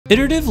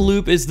Iterative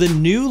Loop is the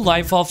new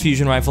Lightfall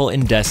fusion rifle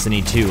in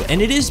Destiny 2,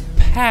 and it is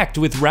packed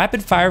with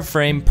rapid fire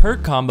frame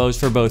perk combos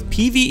for both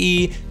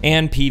PvE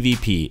and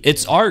PvP.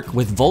 It's ARC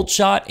with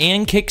Voltshot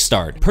and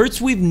Kickstart,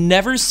 perks we've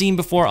never seen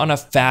before on a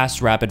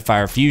fast rapid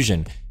fire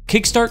fusion.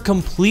 Kickstart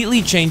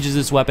completely changes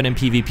this weapon in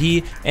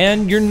PvP,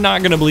 and you're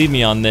not gonna believe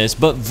me on this,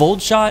 but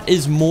Voltshot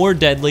is more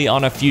deadly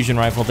on a fusion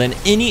rifle than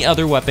any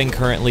other weapon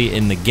currently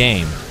in the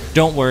game.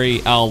 Don't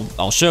worry,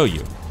 I'll show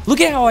you. Look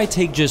at how I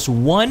take just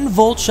one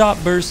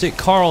Voltshot burst at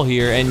Carl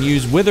here and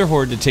use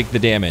Witherhoard to take the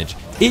damage.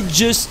 It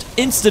just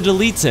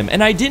insta-deletes him,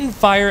 and I didn't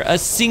fire a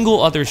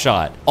single other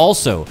shot.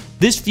 Also,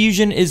 this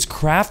fusion is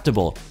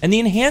craftable, and the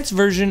enhanced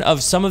version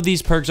of some of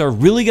these perks are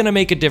really gonna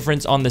make a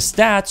difference on the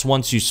stats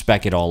once you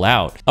spec it all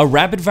out. A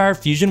rapid fire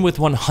fusion with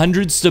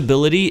 100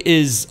 stability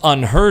is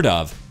unheard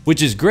of,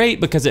 which is great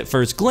because at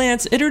first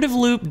glance, Iterative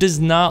Loop does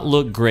not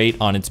look great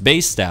on its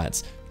base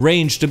stats.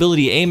 Range,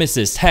 stability, aim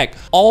assist, heck,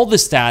 all the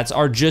stats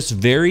are just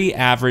very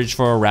average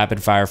for a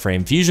rapid fire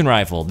frame fusion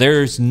rifle.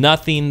 There's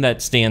nothing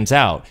that stands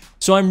out.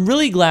 So I'm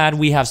really glad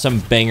we have some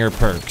banger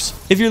perks.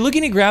 If you're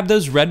looking to grab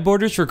those red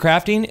borders for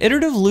crafting,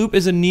 Iterative Loop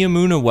is a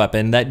Neomuna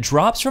weapon that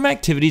drops from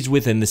activities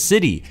within the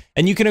city,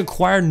 and you can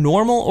acquire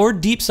normal or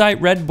deep sight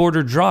red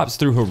border drops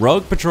through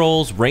heroic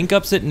patrols, rank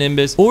ups at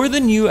Nimbus, or the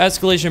new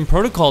escalation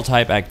protocol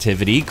type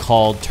activity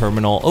called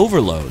Terminal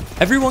Overload.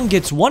 Everyone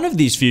gets one of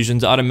these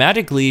fusions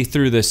automatically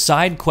through the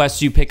side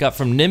quests you pick up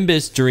from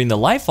Nimbus during the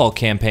Lightfall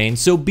campaign,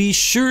 so be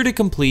sure to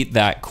complete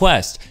that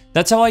quest.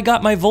 That's how I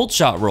got my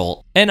Voltshot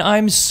roll, and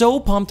I'm so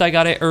pumped I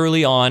got it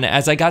early on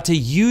as I got to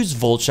use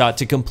Voltshot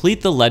to complete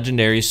the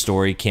Legendary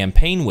Story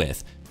campaign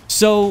with.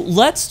 So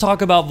let's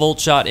talk about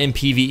Voltshot in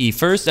PvE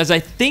first, as I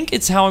think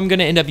it's how I'm going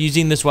to end up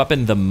using this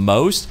weapon the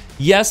most.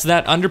 Yes,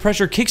 that under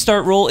pressure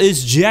kickstart roll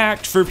is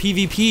jacked for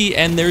PvP,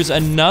 and there's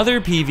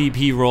another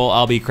PvP roll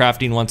I'll be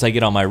crafting once I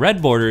get on my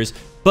red borders,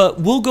 but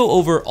we'll go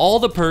over all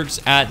the perks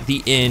at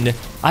the end.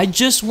 I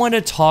just want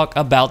to talk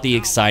about the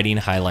exciting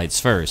highlights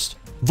first.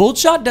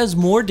 Voltshot does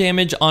more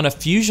damage on a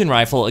fusion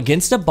rifle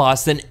against a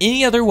boss than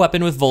any other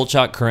weapon with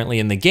Voltshot currently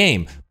in the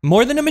game.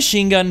 More than a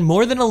machine gun,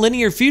 more than a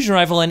linear fusion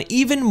rifle, and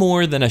even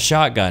more than a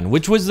shotgun,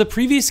 which was the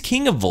previous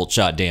king of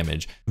Voltshot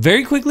damage.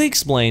 Very quickly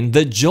explained,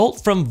 the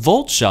jolt from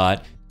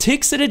Voltshot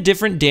ticks at a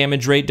different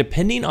damage rate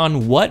depending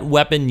on what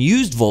weapon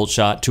used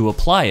Voltshot to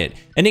apply it,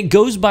 and it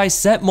goes by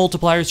set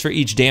multipliers for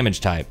each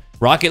damage type.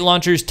 Rocket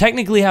launchers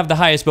technically have the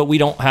highest, but we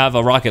don't have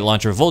a rocket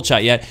launcher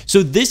Voltshot yet,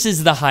 so this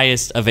is the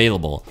highest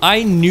available.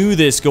 I knew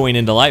this going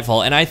into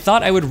Lightfall, and I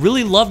thought I would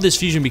really love this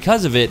fusion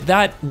because of it.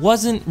 That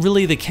wasn't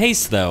really the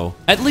case though,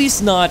 at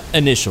least not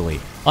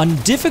initially. On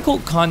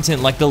difficult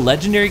content like the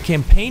legendary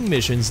campaign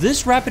missions,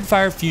 this rapid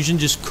fire fusion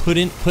just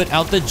couldn't put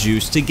out the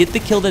juice to get the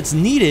kill that's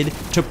needed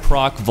to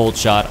proc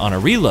Voltshot on a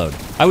reload.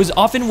 I was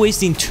often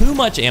wasting too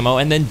much ammo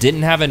and then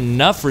didn't have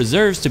enough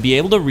reserves to be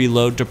able to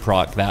reload to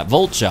proc that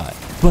Voltshot.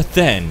 But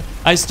then,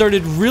 I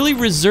started really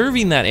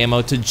reserving that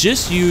ammo to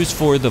just use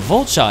for the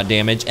Voltshot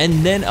damage, and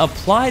then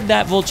applied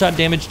that Voltshot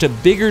damage to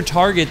bigger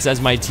targets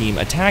as my team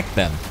attacked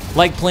them,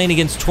 like playing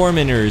against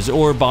tormentors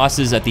or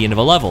bosses at the end of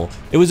a level.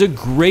 It was a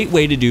great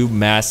way to do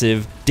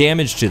massive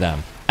damage to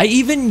them. I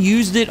even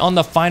used it on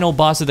the final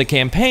boss of the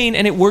campaign,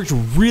 and it worked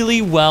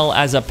really well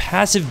as a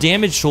passive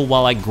damage tool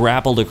while I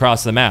grappled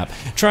across the map.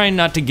 Trying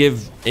not to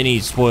give any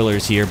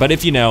spoilers here, but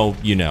if you know,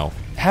 you know.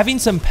 Having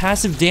some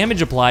passive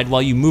damage applied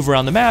while you move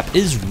around the map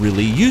is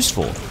really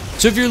useful.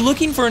 So if you're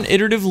looking for an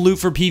iterative loop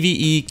for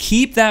PvE,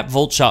 keep that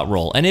Voltshot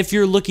roll. And if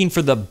you're looking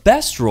for the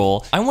best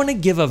roll, I want to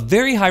give a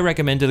very high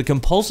recommend to the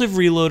Compulsive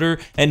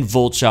Reloader and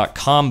Voltshot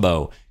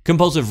combo.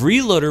 Compulsive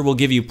Reloader will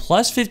give you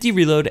plus 50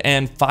 reload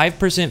and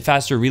 5%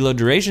 faster reload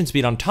duration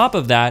speed on top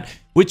of that,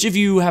 which if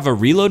you have a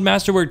reload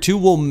masterwork too,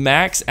 will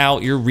max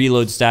out your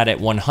reload stat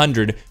at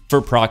 100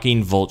 for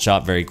proccing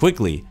Voltshot very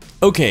quickly.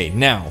 Okay,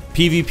 now,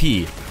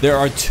 PvP. There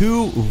are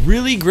two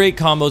really great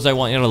combos I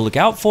want you to look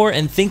out for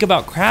and think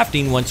about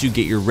crafting once you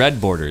get your red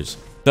borders.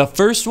 The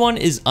first one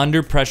is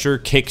Under Pressure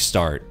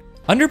Kickstart.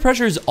 Under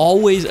Pressure is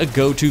always a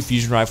go-to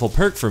fusion rifle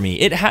perk for me.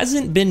 It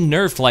hasn't been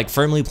nerfed like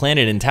Firmly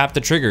Planted and Tap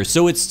the Trigger,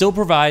 so it still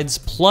provides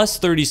plus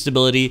 30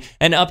 stability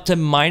and up to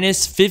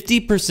minus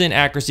 50%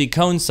 accuracy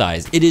cone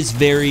size. It is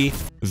very,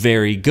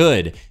 very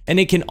good. And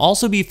it can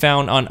also be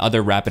found on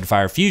other rapid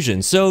fire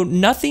fusions, so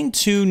nothing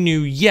too new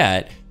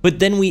yet, but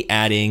then we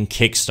add in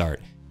Kickstart.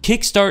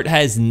 Kickstart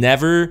has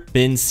never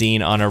been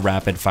seen on a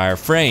rapid fire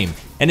frame,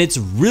 and it's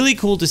really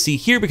cool to see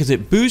here because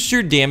it boosts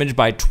your damage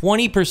by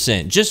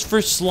 20% just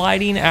for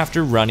sliding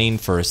after running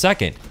for a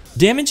second.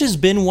 Damage has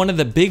been one of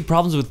the big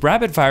problems with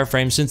rapid fire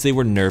frames since they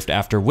were nerfed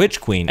after Witch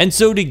Queen, and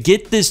so to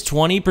get this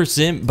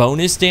 20%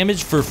 bonus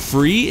damage for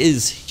free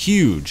is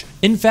huge.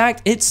 In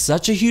fact, it's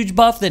such a huge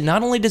buff that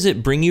not only does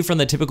it bring you from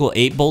the typical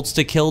 8 bolts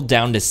to kill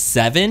down to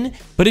 7,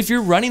 but if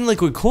you're running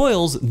liquid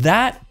coils,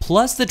 that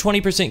plus the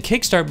 20%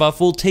 kickstart buff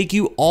will take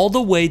you all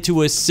the way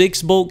to a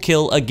 6 bolt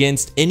kill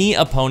against any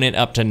opponent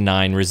up to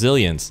 9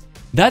 resilience.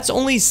 That's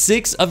only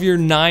 6 of your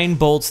 9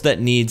 bolts that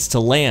needs to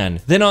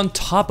land. Then on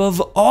top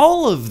of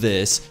all of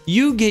this,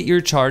 you get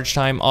your charge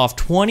time off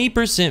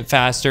 20%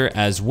 faster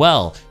as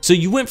well. So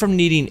you went from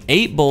needing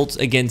 8 bolts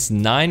against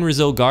 9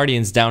 Resil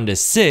Guardians down to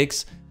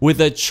 6 with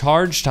a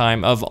charge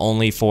time of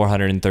only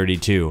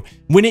 432,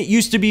 when it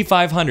used to be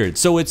 500,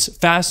 so it's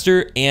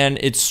faster and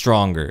it's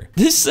stronger.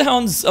 This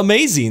sounds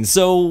amazing,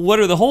 so what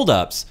are the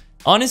holdups?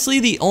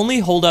 Honestly, the only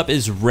holdup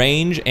is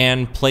range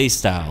and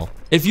playstyle.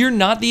 If you're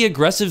not the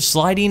aggressive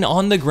sliding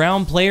on the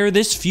ground player,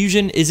 this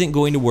fusion isn't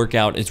going to work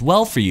out as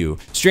well for you.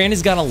 Strand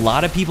has got a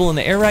lot of people in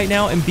the air right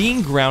now, and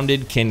being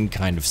grounded can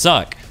kind of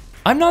suck.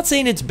 I'm not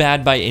saying it's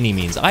bad by any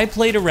means. I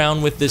played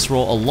around with this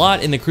role a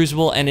lot in the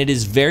Crucible and it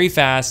is very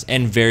fast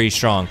and very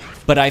strong,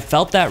 but I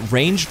felt that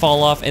range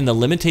fall off and the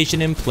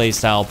limitation in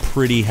playstyle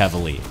pretty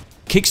heavily.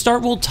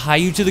 Kickstart will tie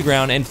you to the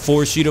ground and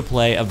force you to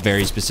play a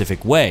very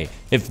specific way.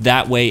 If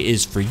that way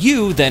is for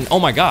you, then oh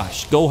my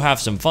gosh, go have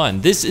some fun.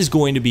 This is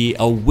going to be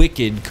a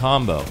wicked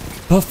combo.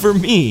 But for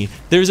me,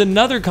 there's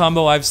another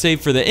combo I've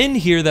saved for the end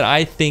here that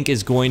I think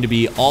is going to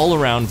be all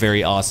around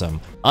very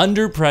awesome.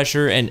 Under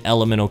Pressure and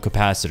Elemental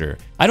Capacitor.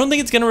 I don't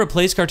think it's going to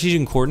replace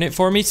Cartesian Coordinate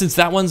for me, since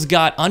that one's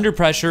got Under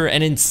Pressure,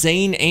 an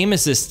insane aim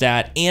assist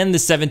stat, and the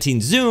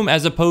 17 zoom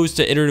as opposed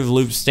to Iterative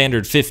Loop's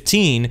standard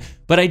 15,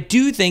 but I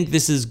do think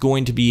this is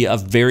going to be a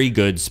very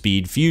good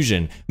speed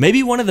fusion,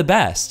 maybe one of the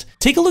best.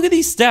 Take a look at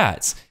these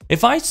stats.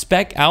 If I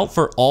spec out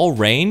for all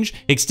range,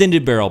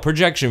 extended barrel,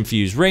 projection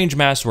fuse, range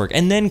masterwork,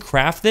 and then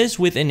craft this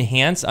with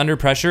enhanced under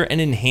pressure and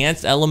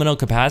enhanced elemental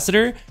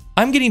capacitor,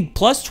 I'm getting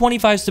plus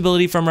 25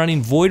 stability from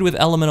running void with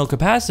elemental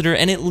capacitor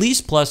and at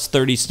least plus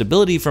 30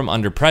 stability from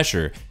under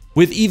pressure,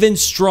 with even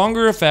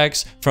stronger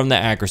effects from the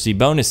accuracy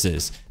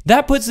bonuses.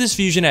 That puts this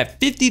fusion at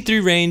 53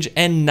 range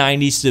and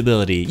 90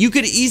 stability. You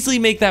could easily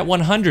make that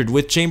 100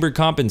 with chambered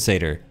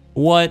compensator.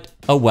 What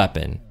a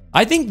weapon.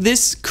 I think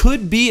this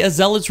could be a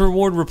Zealot's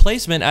Reward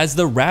replacement as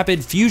the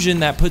rapid fusion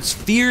that puts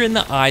fear in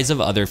the eyes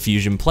of other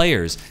fusion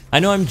players.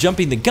 I know I'm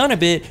jumping the gun a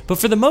bit, but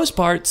for the most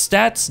part,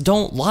 stats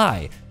don't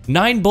lie.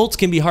 9 bolts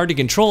can be hard to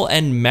control,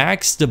 and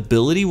max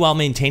stability while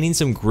maintaining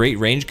some great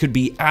range could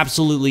be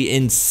absolutely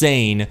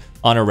insane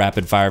on a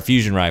rapid fire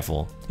fusion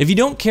rifle. If you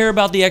don't care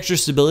about the extra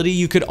stability,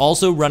 you could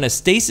also run a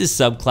stasis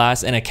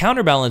subclass and a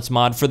counterbalance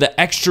mod for the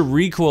extra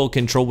recoil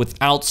control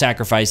without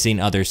sacrificing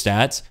other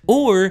stats,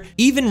 or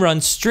even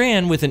run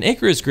Strand with an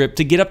Icarus grip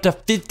to get up to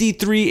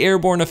 53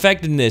 airborne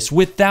effectiveness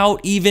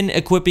without even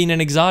equipping an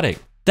exotic.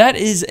 That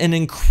is an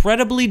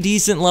incredibly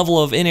decent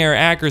level of in-air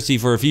accuracy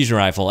for a fusion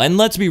rifle, and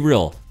let's be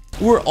real,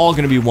 we're all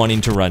going to be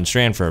wanting to run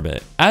Strand for a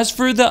bit. As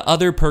for the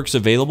other perks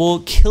available,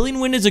 Killing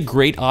Wind is a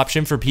great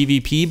option for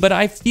PvP, but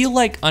I feel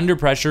like Under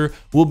Pressure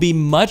will be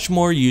much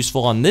more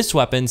useful on this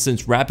weapon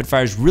since rapid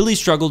fires really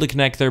struggle to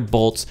connect their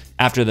bolts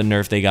after the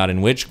nerf they got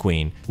in Witch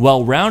Queen.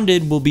 While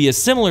Rounded will be a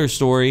similar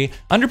story,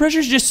 Under Pressure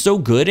is just so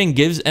good and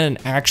gives an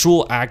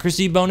actual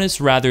accuracy bonus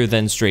rather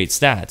than straight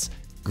stats.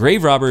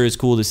 Grave Robber is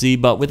cool to see,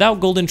 but without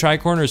Golden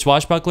Tricorn or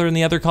Swashbuckler in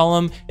the other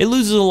column, it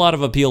loses a lot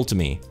of appeal to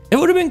me. It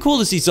would have been cool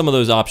to see some of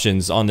those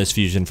options on this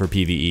fusion for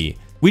PvE.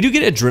 We do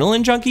get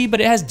Adrenaline Junkie,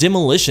 but it has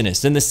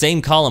Demolitionist in the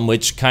same column,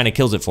 which kind of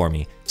kills it for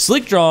me.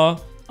 Slick Draw,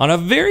 on a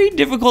very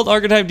difficult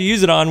archetype to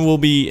use it on, will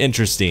be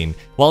interesting.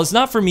 While it's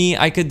not for me,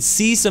 I could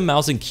see some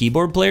mouse and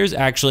keyboard players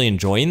actually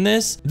enjoying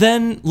this.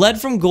 Then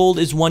Lead from Gold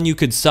is one you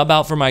could sub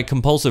out for my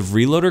compulsive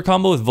reloader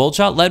combo with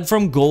Voltshot. Lead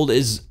from Gold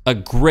is a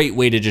great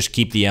way to just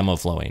keep the ammo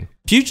flowing.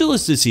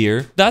 Pugilist is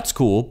here, that's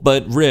cool,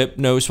 but RIP,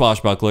 no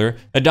Swashbuckler.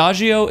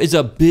 Adagio is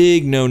a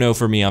big no-no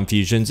for me on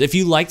fusions. If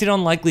you liked it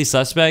on Likely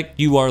Suspect,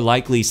 you are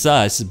likely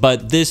sus,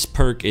 but this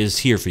perk is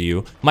here for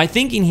you. My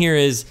thinking here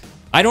is,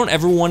 I don't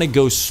ever want to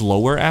go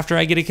slower after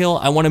I get a kill,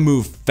 I want to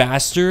move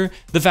faster.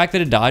 The fact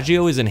that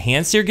Adagio is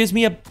enhanced here gives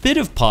me a bit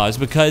of pause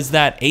because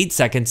that 8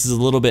 seconds is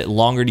a little bit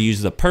longer to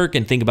use the perk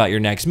and think about your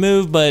next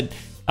move, but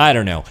I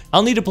don't know.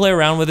 I'll need to play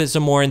around with it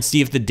some more and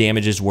see if the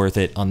damage is worth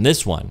it on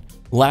this one.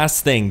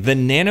 Last thing, the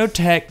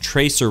Nanotech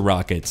Tracer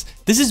Rockets.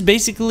 This is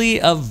basically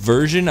a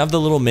version of the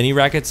little mini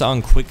rockets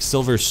on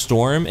Quicksilver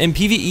Storm. In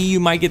PvE,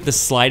 you might get the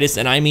slightest,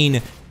 and I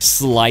mean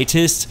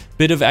slightest,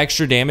 bit of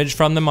extra damage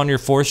from them on your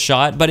 4th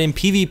shot, but in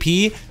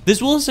PvP,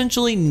 this will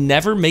essentially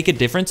never make a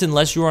difference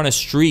unless you're on a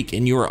streak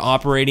and you are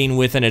operating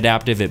with an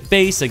adaptive at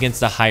base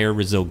against a higher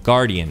Resil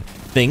Guardian.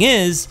 Thing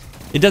is,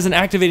 it doesn't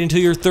activate until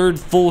your 3rd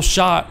full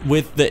shot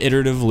with the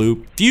Iterative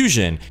Loop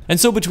fusion. And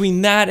so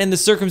between that and the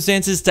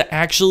circumstances to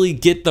actually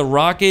get the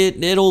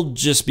rocket, it'll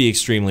just be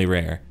extremely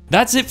rare.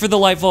 That's it for the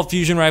Lightfall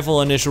Fusion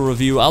Rifle initial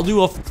review. I'll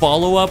do a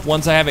follow-up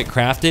once I have it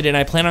crafted, and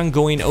I plan on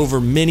going over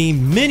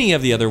many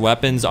of the other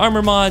weapons,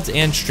 armor mods,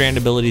 and strand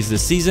abilities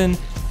this season.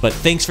 But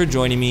thanks for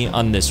joining me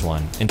on this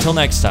one. Until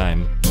next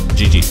time,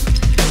 GG.